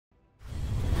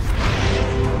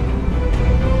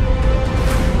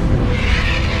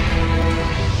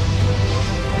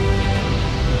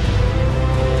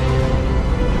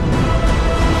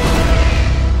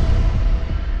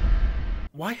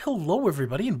Hello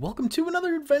everybody and welcome to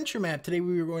another adventure map. Today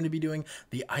we are going to be doing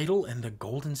the Idol and the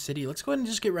Golden City. Let's go ahead and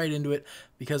just get right into it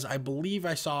because I believe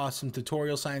I saw some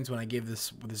tutorial signs when I gave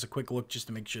this a quick look just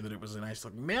to make sure that it was a nice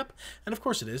looking map. And of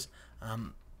course it is.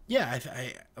 Yeah,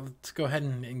 let's go ahead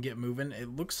and get moving. It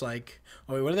looks like...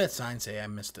 Oh wait, what did that sign say? I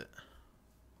missed it.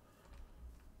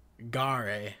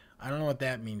 Gare. I don't know what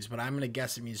that means, but I'm going to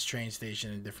guess it means train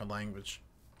station in a different language.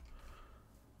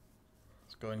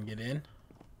 Let's go ahead and get in.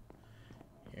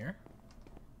 Here.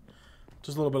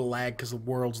 Just a little bit of lag because the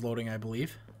world's loading, I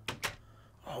believe.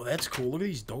 Oh, that's cool. Look at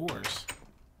these doors.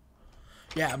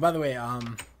 Yeah, by the way,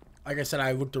 like I said,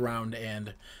 I looked around and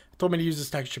it told me to use this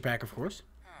texture pack, of course.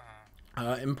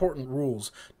 Important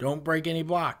rules. Don't break any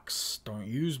blocks. Don't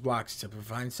use blocks except if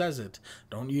Vine says it.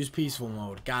 Don't use peaceful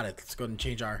mode. Got it. Let's go ahead and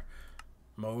change our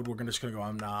mode. We're just going to go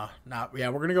on,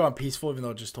 we're going to go on peaceful even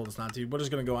though it just told us not to. We're just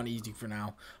going to go on easy for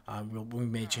now. We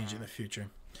may change it in the future.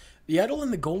 The Idol in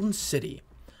the Golden City.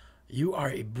 You are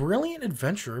a brilliant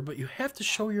adventurer, but you have to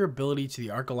show your ability to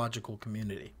the archaeological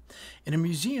community. In a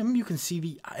museum, you can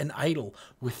see an idol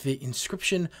with the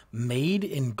inscription, Made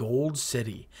in Gold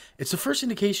City. It's the first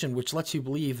indication which lets you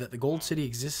believe that the Gold City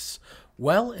exists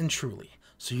well and truly.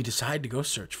 So you decide to go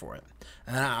search for it.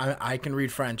 And I can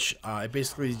read French. It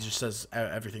basically just says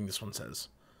everything this one says.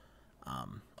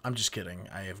 I'm just kidding.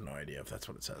 I have no idea if that's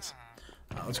what it says.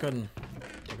 Let's go ahead and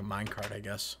take a minecart, I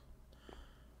guess.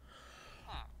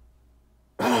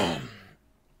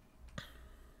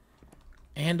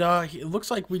 And it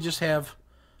looks like we just have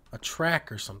a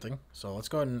track or something. So let's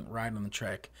go ahead and ride on the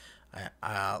track.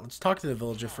 Let's talk to the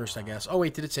villager first, I guess. Oh,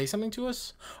 wait, did it say something to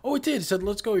us? Oh, it did. It said,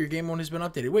 let's go. Your game mode has been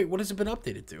updated. Wait, what has it been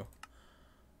updated to?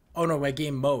 Oh, no, my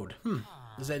game mode.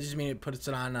 Does that just mean it puts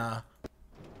it on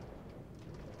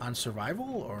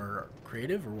survival or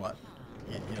creative or what?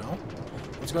 You know?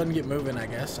 Let's go ahead and get moving, I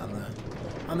guess,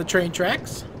 on the train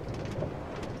tracks.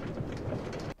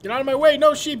 Get out of my way!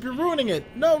 No, sheep, you're ruining it!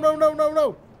 No, no, no, no,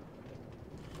 no!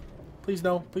 Please,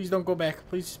 no. Please don't go back.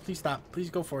 Please stop.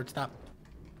 Please go for it. Stop.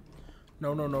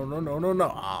 No, no, no, no, no, no, no.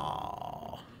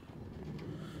 Aww.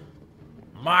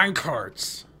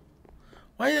 Minecarts!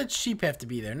 Why did that sheep have to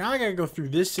be there? Now I gotta go through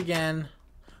this again.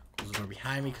 Close the door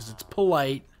behind me because it's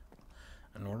polite.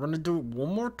 And we're gonna do it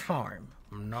one more time.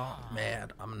 I'm not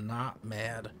mad. I'm not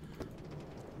mad.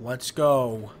 Let's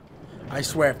go. I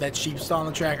swear, if that sheep's still on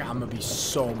the track, I'm gonna be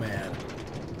so mad.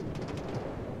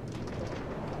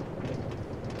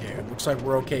 Okay, it looks like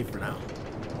we're okay for now.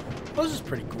 Oh, this is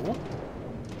pretty cool.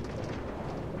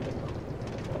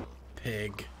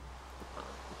 Pig.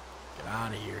 Get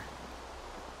out of here.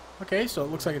 Okay, so it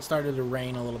looks like it started to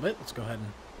rain a little bit. Let's go ahead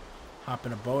and hop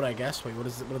in a boat, I guess. Wait, what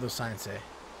do those signs say?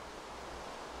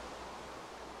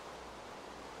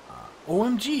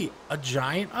 OMG, a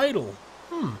giant idol.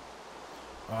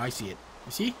 Oh, I see it.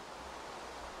 You see?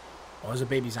 Oh, there's a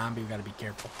baby zombie. We gotta be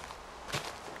careful.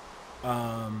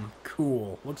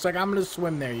 Cool. Looks like I'm gonna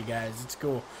swim there, you guys. It's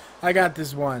cool. I got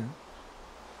this one.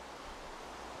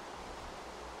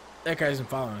 That guy isn't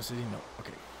following us, is he? No.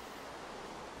 Okay.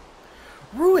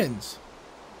 Ruins!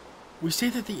 We say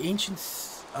that the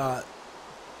ancients,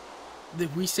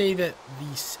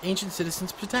 these ancient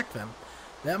citizens protect them.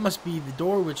 That must be the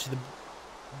door which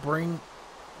bring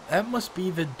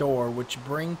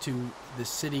to the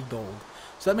city gold.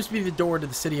 So that must be the door to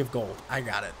the city of gold. I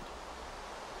got it.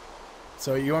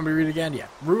 So you want me to read it again? Yeah.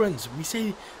 Ruins. We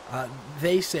say,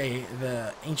 they say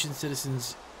the ancient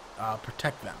citizens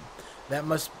protect them. That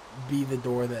must be the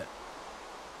door that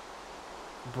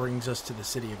brings us to the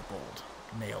city of gold.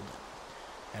 Nailed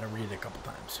it. Had to read it a couple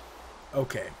times.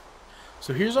 Okay.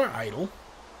 So here's our idol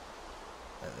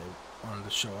that they wanted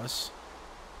to show us.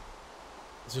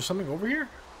 Is there something over here?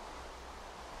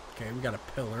 Okay, we got a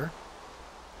pillar.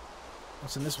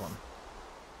 What's in this one?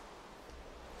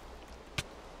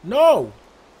 No!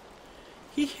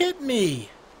 He hit me!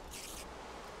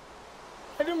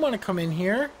 I didn't want to come in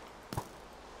here.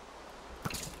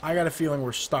 I got a feeling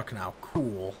we're stuck now.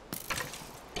 Cool.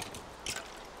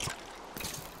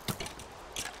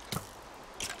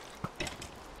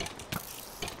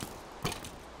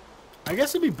 I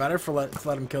guess it'd be better to let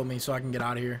him kill me so I can get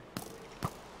out of here.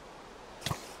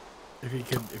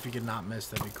 If he could not miss,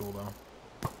 that'd be cool though.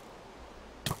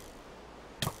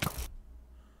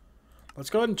 Let's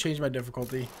go ahead and change my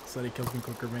difficulty so that he kills me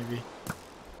quicker, maybe.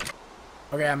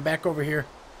 Okay, I'm back over here.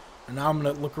 And now I'm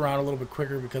gonna look around a little bit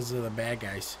quicker because of the bad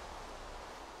guys.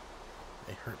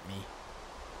 They hurt me.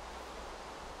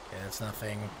 Okay, that's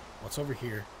nothing. What's over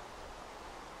here?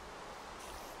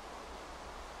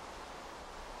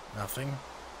 Nothing.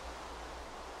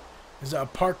 There's a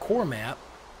parkour map.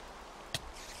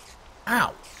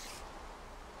 Ow!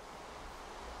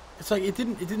 It's like it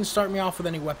didn't start me off with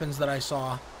any weapons that I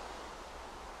saw.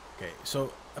 Okay,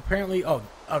 so apparently, oh,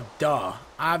 duh.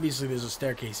 Obviously, there's a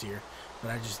staircase here, but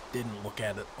I just didn't look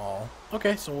at it all.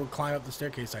 Okay, so we'll climb up the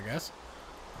staircase, I guess.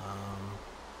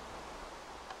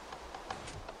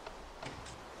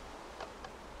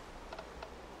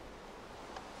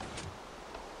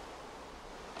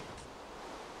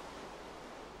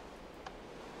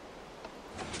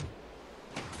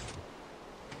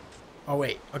 Oh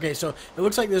wait. Okay, so it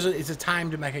looks like it's a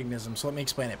timed mechanism. So let me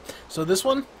explain it. So this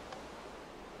one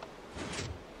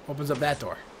opens up that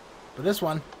door, but this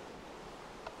one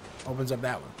opens up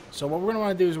that one. So what we're gonna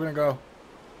want to do is we're gonna go.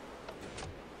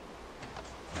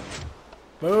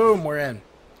 Boom, we're in.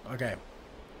 Okay.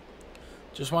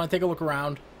 Just want to take a look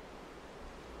around.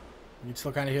 You can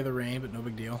still kind of hear the rain, but no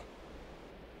big deal.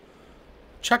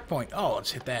 Checkpoint. Oh,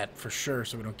 let's hit that for sure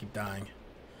so we don't keep dying.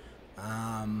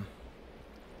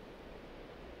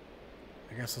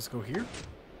 I guess let's go here.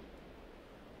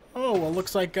 Oh, well,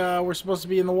 looks like we're supposed to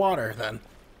be in the water then.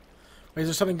 Wait, is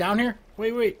there something down here?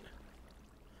 Wait.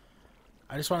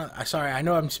 I just want to... Sorry, I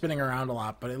know I'm spinning around a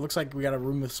lot, but it looks like we got a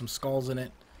room with some skulls in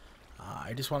it.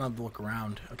 I just wanted to look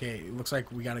around. Okay, it looks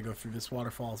like we got to go through this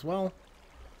waterfall as well.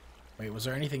 Wait, was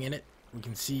there anything in it? We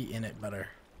can see in it better.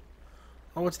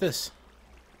 Oh, what's this?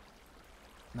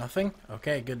 Nothing?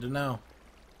 Okay, good to know.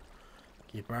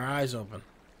 Keep our eyes open.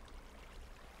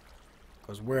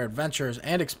 Because we're adventurers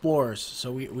and explorers,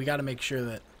 so we got to make sure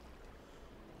that...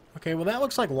 Okay, well that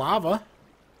looks like lava.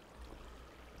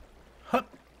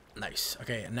 Hup. Nice.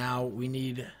 Okay, now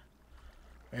we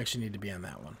actually need to be on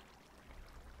that one.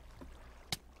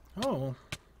 Oh,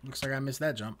 looks like I missed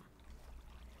that jump.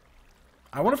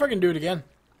 I wonder if I can do it again.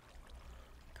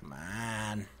 Come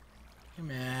on. Come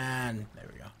on. There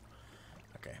we go.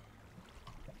 Okay.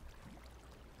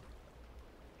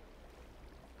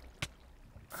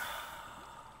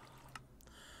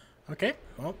 Okay,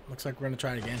 well, looks like we're going to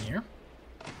try it again here.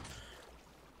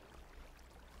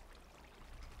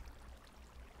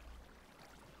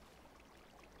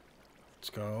 Let's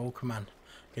go. Come on.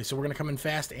 Okay, so we're going to come in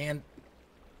fast and...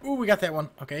 Ooh, we got that one.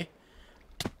 Okay.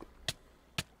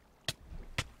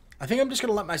 I think I'm just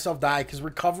going to let myself die because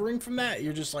recovering from that,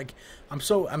 you're just like... I'm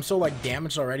so like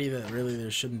damaged already that really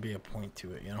there shouldn't be a point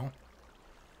to it, you know?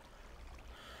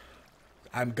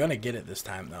 I'm going to get it this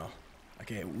time, though.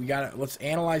 Okay, let's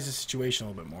analyze the situation a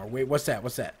little bit more. Wait, what's that?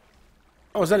 What's that?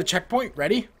 Oh, is that a checkpoint?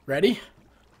 Ready? Ready?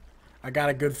 I got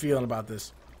a good feeling about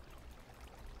this.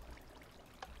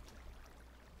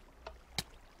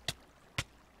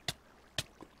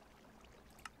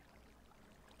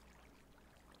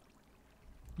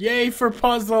 Yay for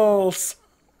puzzles!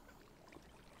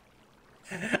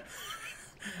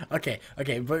 Okay,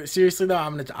 but seriously though,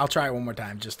 I'll try it one more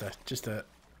time just to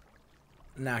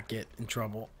not get in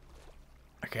trouble.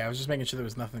 Okay, I was just making sure there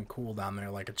was nothing cool down there,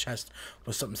 like a chest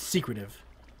with something secretive.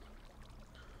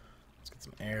 Let's get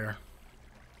some air.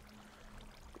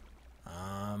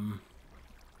 I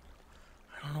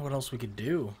don't know what else we could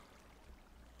do.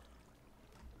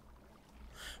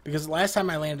 Because last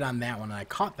time I landed on that one, and I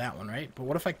caught that one, right? But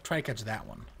what if I try to catch that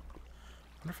one? I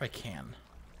wonder if I can.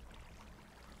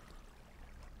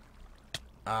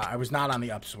 I was not on the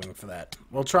upswing for that.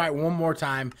 We'll try it one more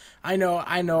time. I know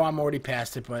I'm already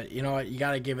past it, but you know what? You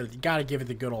gotta give it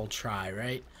the good old try,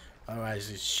 right? Otherwise,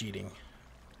 it's cheating.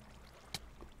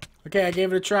 Okay, I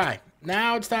gave it a try.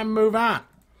 Now it's time to move on.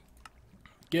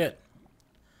 Good.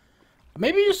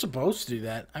 Maybe you're supposed to do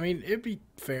that. I mean, it'd be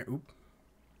fair. Oop.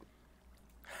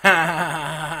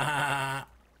 I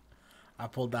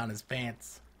pulled down his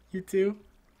pants. You too?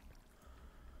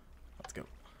 Let's go.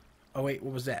 Oh, wait,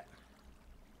 what was that?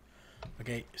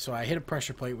 Okay, so I hit a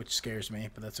pressure plate, which scares me,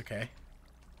 but that's okay.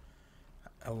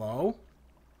 Hello?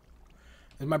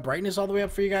 Is my brightness all the way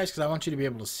up for you guys? Because I want you to be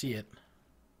able to see it.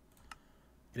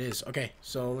 It is. Okay,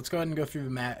 so let's go ahead and go through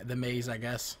the maze, I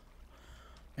guess.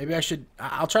 Maybe I should...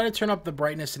 I'll try to turn up the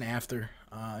brightness and after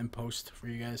in post for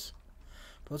you guys.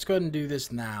 But let's go ahead and do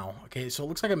this now. Okay, so it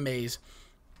looks like a maze.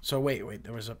 So wait,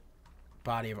 there was a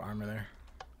body of armor there.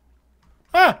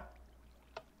 Ah!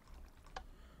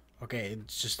 Okay,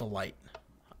 it's just a light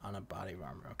on a body of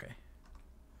armor. Okay.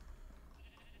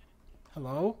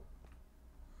 Hello?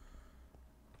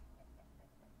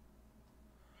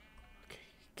 Okay,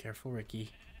 careful,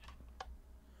 Ricky.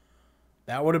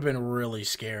 That would have been really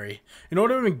scary. You know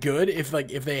what would have been good if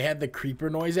they had the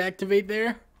creeper noise activate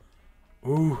there?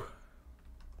 Ooh.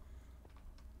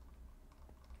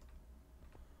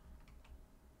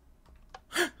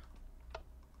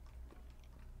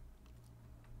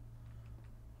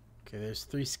 Okay, there's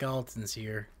 3 skeletons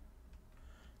here.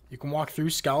 You can walk through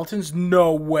skeletons?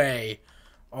 No way.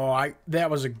 Oh, that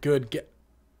was a good get.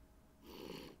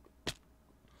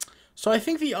 So I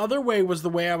think the other way was the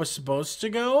way I was supposed to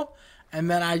go, and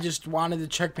then I just wanted to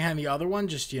check behind the other one,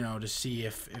 just, you know, to see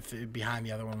if behind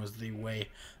the other one was the way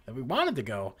that we wanted to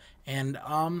go. And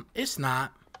it's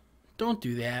not. Don't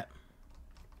do that.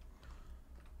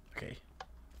 Okay.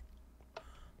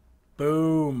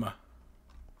 Boom.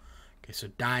 Okay, so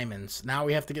diamonds. Now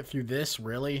we have to get through this,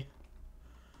 really?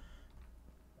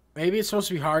 Maybe it's supposed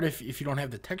to be hard if you don't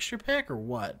have the texture pack, or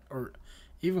what? Or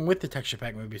even with the texture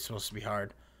pack, maybe it's supposed to be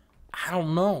hard. I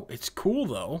don't know. It's cool,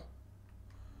 though.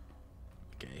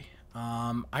 Okay.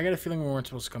 I got a feeling we weren't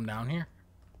supposed to come down here.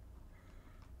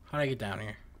 How did I get down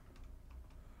here?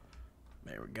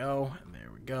 There we go. And there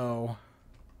we go.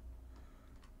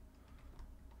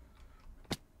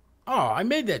 Oh, I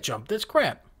made that jump. That's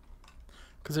crap.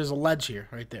 Because there's a ledge here,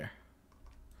 right there.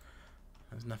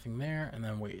 There's nothing there. And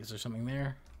then, wait, is there something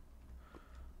there?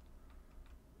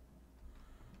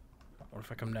 What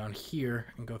if I come down here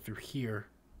and go through here?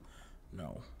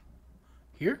 No.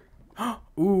 Here?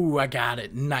 Ooh, I got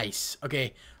it. Nice.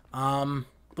 Okay.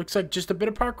 Looks like just a bit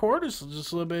of parkour. Just a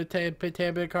little bit of tad bit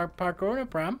of parkour. No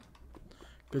problem.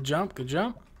 Good jump. Good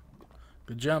jump.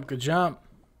 Good jump. Good jump.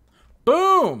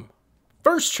 Boom!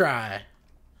 First try.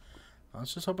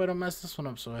 Let's just hope I don't mess this one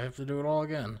up, so I have to do it all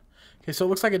again. Okay, so it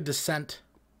looks like a descent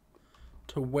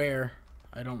to where?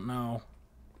 I don't know.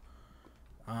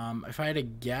 If I had to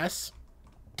guess,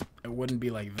 it wouldn't be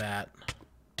like that.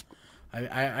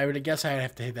 I would guess I'd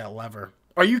have to hit that lever.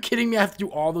 Are you kidding me? I have to do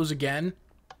all those again?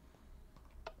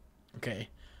 Okay.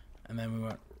 And then we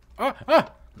went...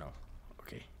 No.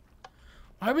 Okay.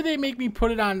 Why would they make me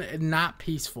put it on not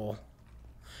peaceful?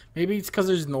 Maybe it's because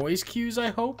there's noise cues, I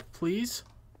hope. Please.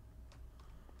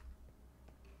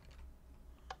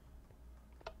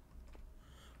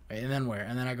 Wait, and then where?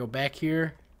 And then I go back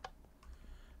here.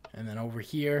 And then over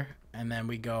here. And then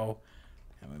we go...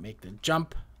 And we make the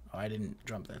jump. Oh, I didn't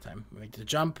jump that time. We make the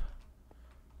jump.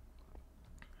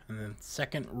 And then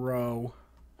second row.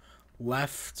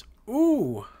 Left.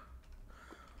 Ooh.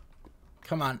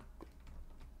 Come on.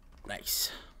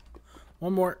 Nice.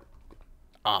 One more.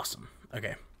 Awesome.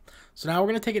 Okay. So now we're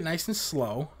going to take it nice and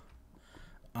slow.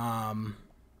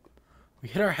 We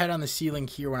hit our head on the ceiling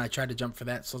here when I tried to jump for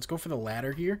that. So let's go for the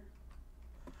ladder here.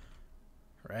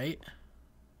 Right?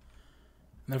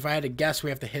 And if I had to guess, we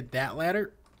have to hit that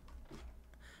ladder.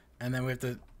 And then we have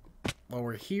to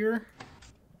lower here.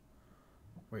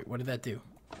 Wait, what did that do?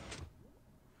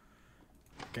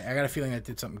 Okay, I got a feeling that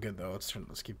did something good, though.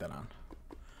 Let's keep that on.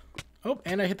 Oh,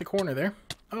 and I hit the corner there.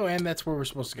 Oh, and that's where we're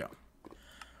supposed to go.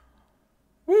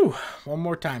 Woo! One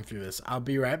more time through this. I'll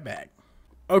be right back.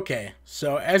 Okay,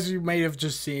 so as you may have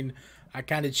just seen, I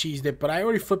kind of cheesed it, but I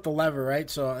already flipped the lever, right?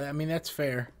 So, I mean, that's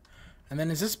fair. And then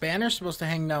is this banner supposed to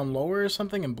hang down lower or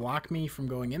something and block me from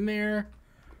going in there?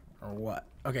 Or what?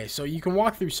 Okay, so you can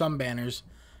walk through some banners,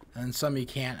 and some you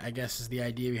can't, I guess, is the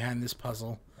idea behind this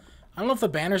puzzle. I don't know if the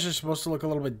banners are supposed to look a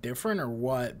little bit different or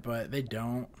what, but they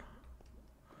don't.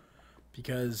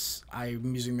 Because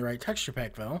I'm using the right texture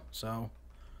pack, though, so...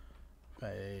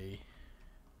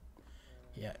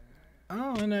 Yeah.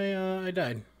 Oh, and I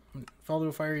died. Fell to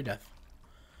a fiery death.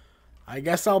 I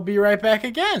guess I'll be right back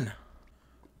again.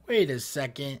 Wait a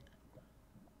second.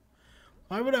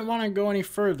 Why would I want to go any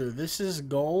further? This is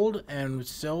gold and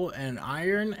silver and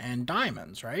iron and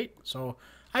diamonds, right? So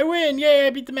I win. Yay,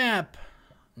 I beat the map.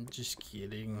 I'm just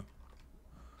kidding.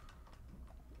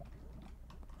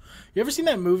 You ever seen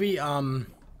that movie,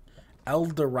 El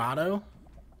Dorado?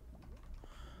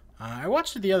 I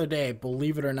watched it the other day,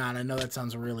 believe it or not. I know that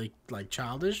sounds really, like,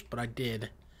 childish, but I did.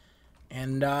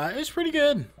 And it was pretty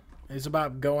good. It's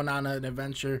about going on an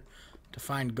adventure to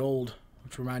find gold,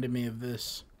 which reminded me of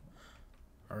this.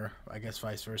 Or, I guess,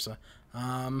 vice versa.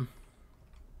 Are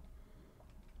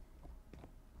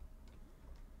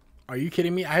you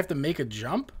kidding me? I have to make a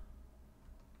jump?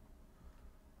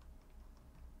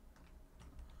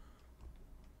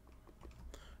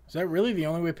 Is that really the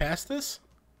only way past this?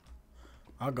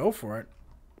 I'll go for it.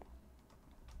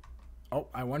 Oh,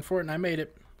 I went for it and I made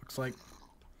it. Looks like.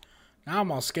 Now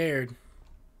I'm all scared.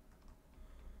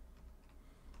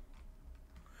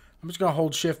 I'm just going to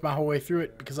hold shift my whole way through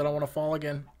it because I don't want to fall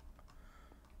again.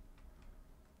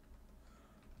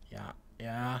 Yeah,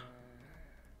 yeah.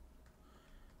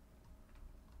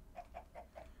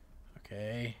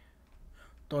 Okay.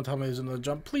 Don't tell me there's another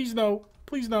jump. Please no.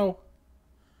 Please no.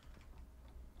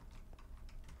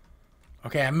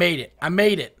 Okay, I made it. I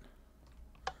made it.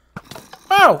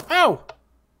 Oh! Ow!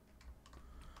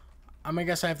 I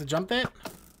guess I have to jump that?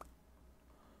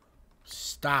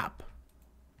 Stop.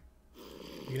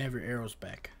 You can have your arrows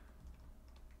back.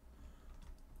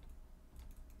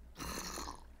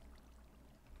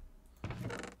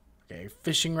 Okay,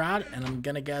 fishing rod, and I'm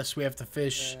gonna guess we have to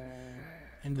fish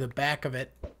into the back of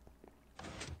it.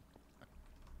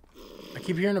 I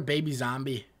keep hearing a baby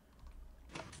zombie.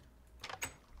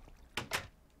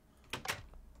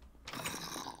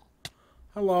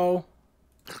 Hello.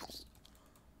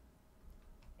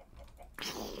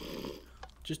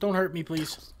 Just don't hurt me,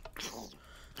 please.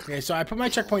 Okay, so I put my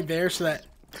checkpoint there so that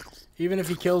even if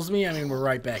he kills me, I mean, we're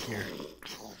right back here.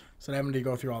 So I'm having to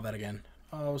go through all that again.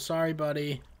 Oh, sorry,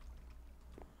 buddy.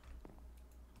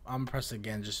 I'm gonna press it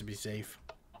again just to be safe.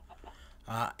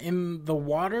 In the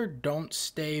water, don't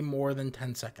stay more than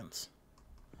 10 seconds.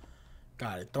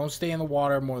 Got it. Don't stay in the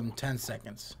water more than 10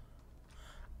 seconds.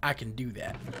 I can do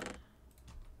that.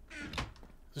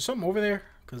 Is there something over there?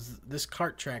 Because this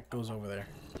cart track goes over there.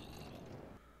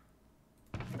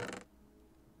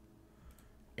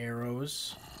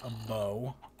 Arrows, a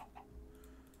bow,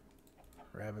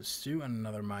 rabbit stew, and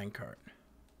another minecart.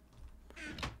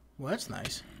 Well, that's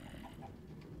nice.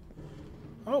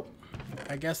 Oh,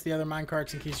 I guess the other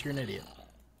minecart's in case you're an idiot.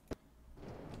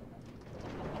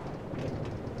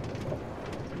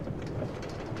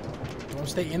 Don't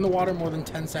stay in the water more than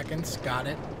 10 seconds. Got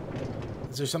it.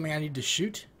 Is there something I need to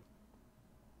shoot?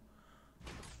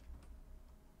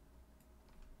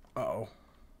 Uh-oh.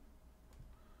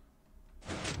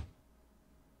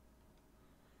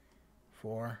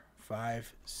 Four,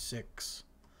 5, 6,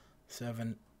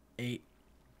 7, 8,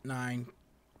 9,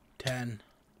 10.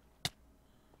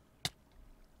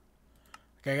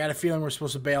 Okay, I got a feeling we're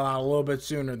supposed to bail out a little bit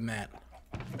sooner than that.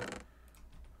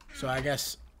 So I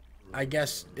guess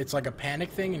it's like a panic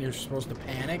thing, and you're supposed to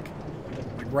panic,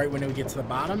 like right when we get to the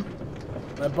bottom.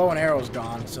 That bow and arrow's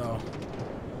gone, so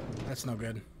that's no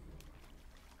good.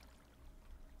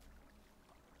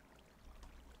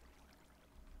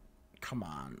 Come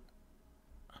on.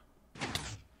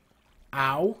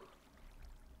 Ow.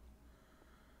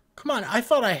 Come on, I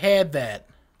thought I had that.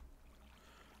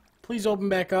 Please open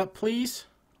back up, please.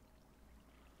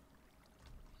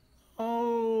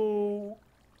 Oh.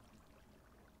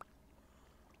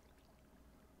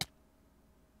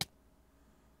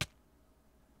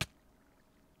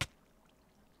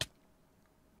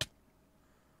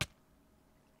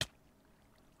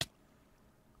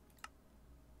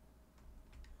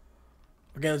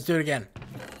 Okay, let's do it again.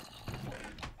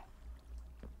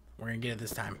 We're gonna get it this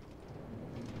time.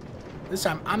 This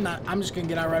time, I'm just gonna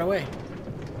get out right away.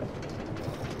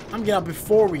 I'm gonna get out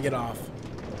before we get off.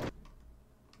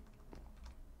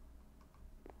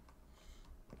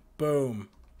 Boom.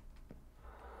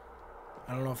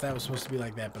 I don't know if that was supposed to be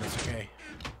like that, but it's okay.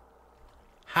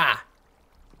 Ha!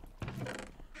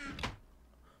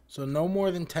 So no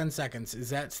more than 10 seconds. Does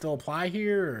that still apply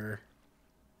here, or?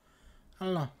 I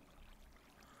don't know.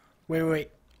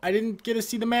 Wait. I didn't get to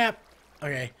see the map.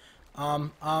 Okay. I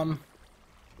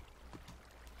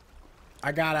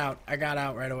got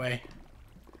out right away.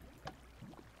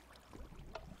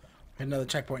 Hit another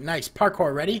checkpoint. Nice.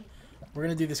 Parkour, ready? We're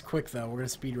gonna do this quick, though. We're gonna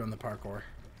speedrun the parkour.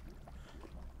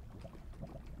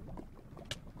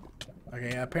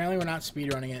 Okay, apparently we're not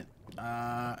speedrunning it.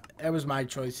 It was my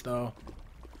choice, though.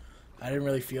 I didn't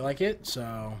really feel like it,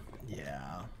 so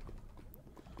yeah.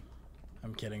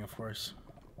 I'm kidding, of course.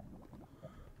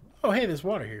 Oh, hey, there's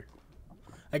water here.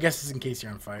 I guess it's in case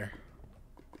you're on fire.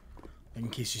 In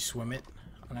case you swim it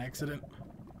on accident.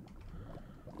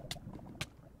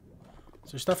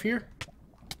 Is there stuff here?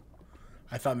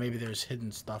 I thought maybe there's hidden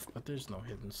stuff, but there's no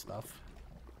hidden stuff.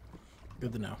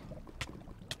 Good to know.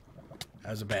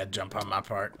 That was a bad jump on my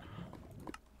part.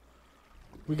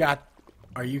 We got...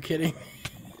 Are you kidding?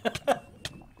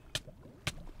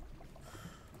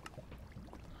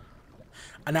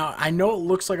 Now, I know it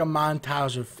looks like a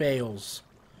montage of fails,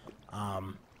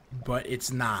 but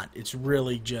it's not. It's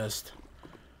really just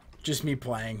me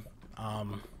playing. I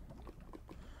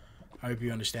hope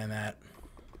you understand that.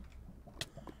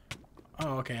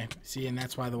 Oh, okay. See, and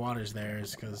that's why the water's there,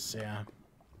 is because, yeah.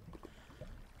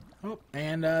 Oh,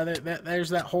 and there's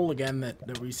that hole again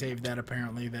that we saved that,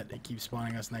 apparently, that it keeps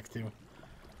spawning us next to.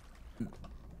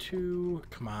 2,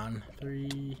 come on,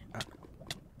 3.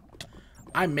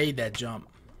 I made that jump.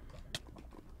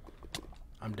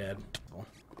 I'm dead.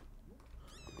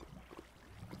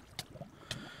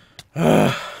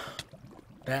 I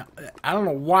don't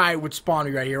know why it would spawn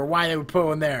me right here, or why they would put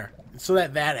one there. So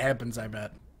that happens, I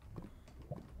bet.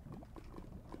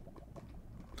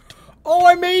 Oh,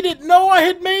 I made it! No, I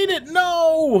had made it!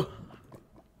 No!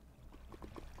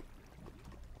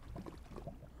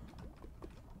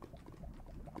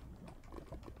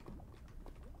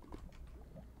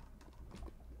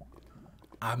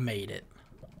 I made it.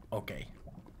 Okay.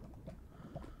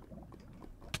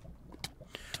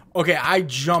 Okay, I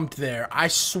jumped there. I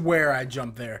swear I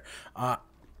jumped there. I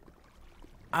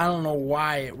don't know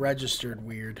why it registered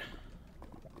weird.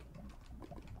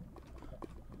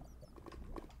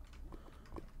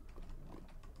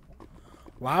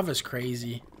 Lava's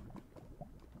crazy.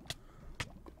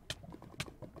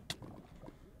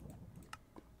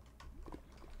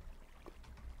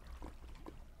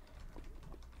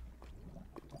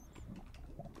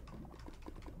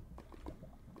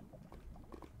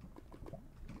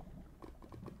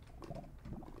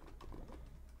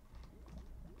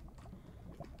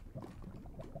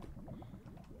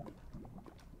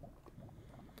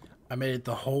 I made it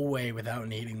the whole way without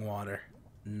needing water.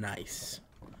 Nice.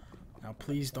 Now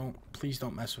please don't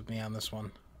mess with me on this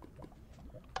one.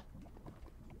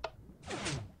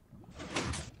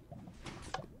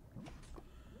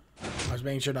 I was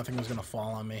making sure nothing was gonna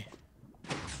fall on me.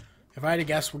 If I had to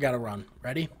guess, we gotta run.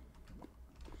 Ready?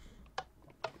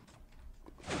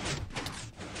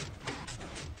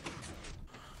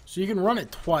 So you can run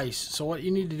it twice. So what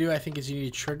you need to do, I think, is you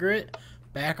need to trigger it,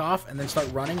 back off, and then start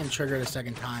running and trigger it a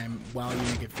second time while you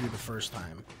make it through the first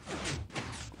time.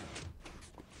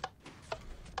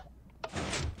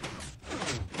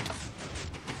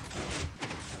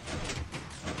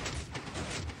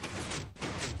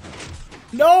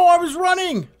 No, I was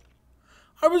running!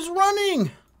 I was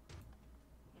running!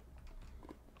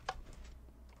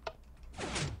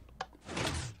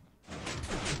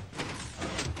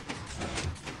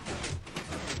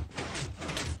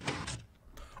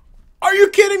 Are you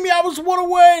kidding me? I was one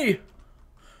away!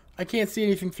 I can't see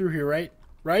anything through here, right?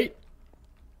 Right?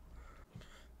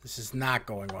 This is not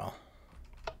going well.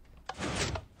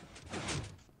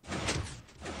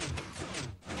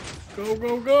 Go,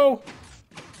 go, go!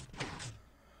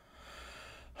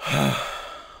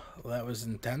 Well, that was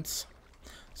intense.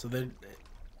 So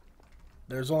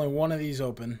there's only one of these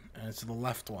open, and it's the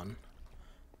left one.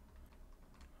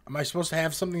 Am I supposed to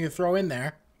have something to throw in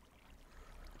there?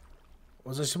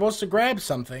 Was I supposed to grab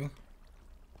something?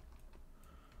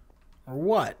 Or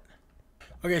what?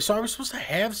 Okay, so I was supposed to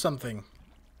have something.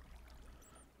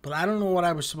 But I don't know what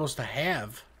I was supposed to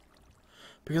have.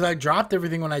 Because I dropped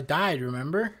everything when I died,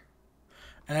 remember?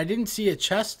 And I didn't see a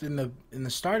chest in the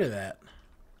start of that.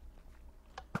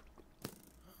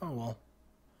 Oh well.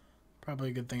 Probably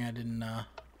a good thing I didn't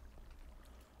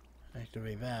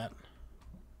activate that.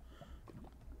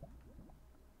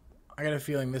 I got a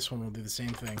feeling this one will do the same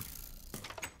thing.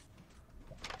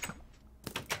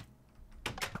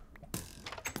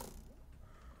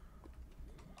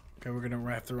 Okay, we're gonna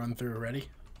have to run through. Ready?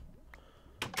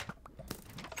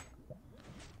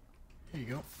 Here you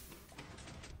go.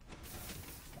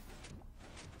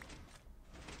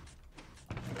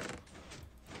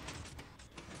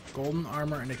 Golden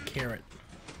armor and a carrot.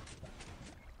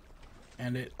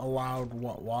 And it allowed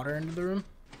what? Water into the room?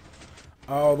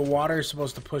 Oh, the water is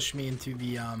supposed to push me into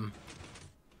the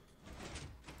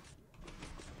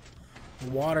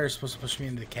water is supposed to push me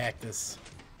into the cactus.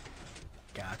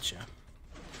 Gotcha.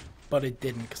 But it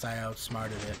didn't because I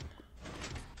outsmarted it.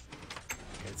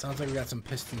 Okay, it sounds like we got some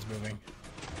pistons moving.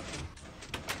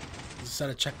 Is this at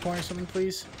a checkpoint or something,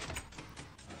 please?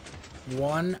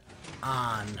 One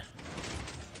on.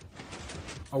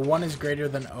 A 1 is greater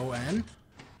than ON.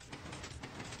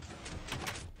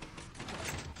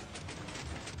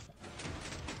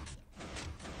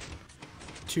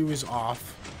 Two is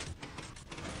off.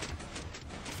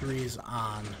 3 is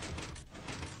on.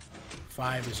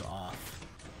 5 is off.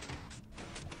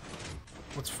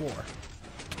 What's 4?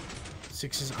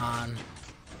 6 is on.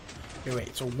 Okay,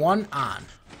 wait. So 1 on.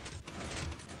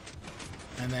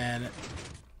 And then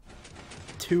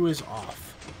 2 is off.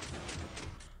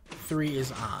 3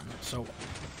 is on. So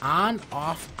on,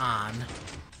 off, on.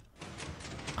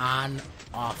 On,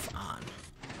 off, on.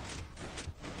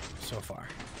 So far.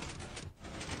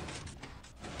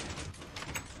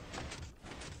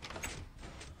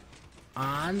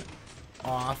 On,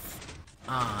 off,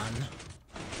 on.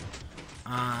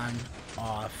 On,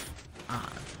 off,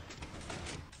 on.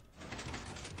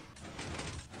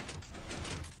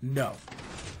 No.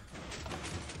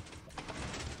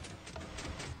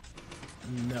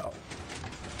 No.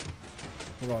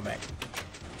 We're going back.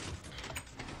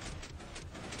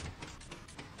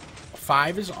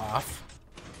 5 is off.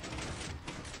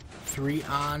 3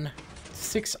 on.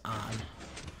 6 on.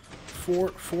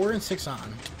 4 and 6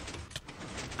 on.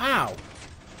 Ow!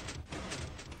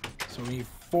 So we need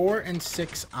 4 and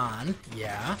 6 on.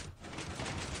 Yeah.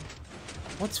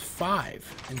 What's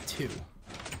 5 and 2?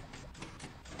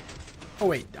 Oh,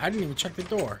 wait. I didn't even check the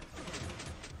door.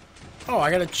 Oh, I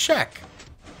gotta check.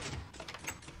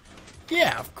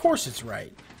 Yeah, of course it's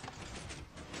right.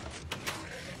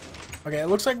 Okay, it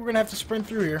looks like we're gonna have to sprint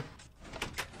through here.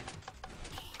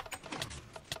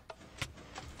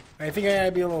 I think I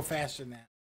gotta be a little faster than that.